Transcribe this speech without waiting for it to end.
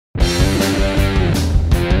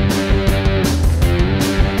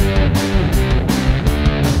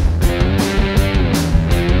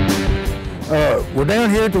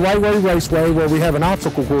here at the Right Way Raceway where we have an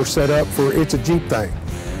obstacle course set up for It's a Jeep Thing.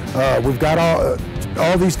 We've got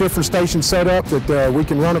all these different stations set up that we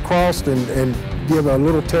can run across and give a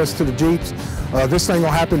little test to the Jeeps. This thing will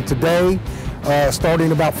happen today,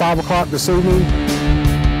 starting about 5 o'clock this evening.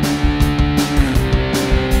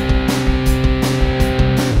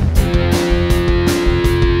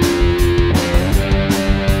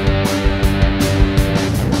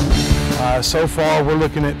 So far, we're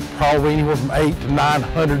looking at probably anywhere from 800 to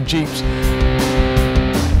 900 Jeeps.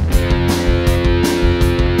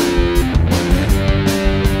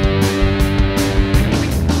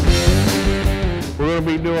 We're going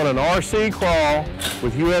to be doing an RC crawl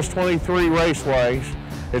with US 23 raceways.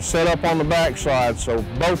 It's set up on the backside, so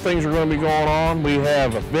both things are going to be going on. We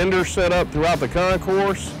have vendors set up throughout the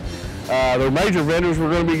concourse. They're major vendors. We're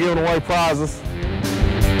going to be giving away prizes.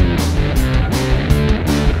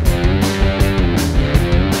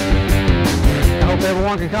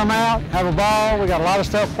 Everyone can come out, have a ball. We got a lot of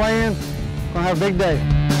stuff planned. We're gonna have a big day.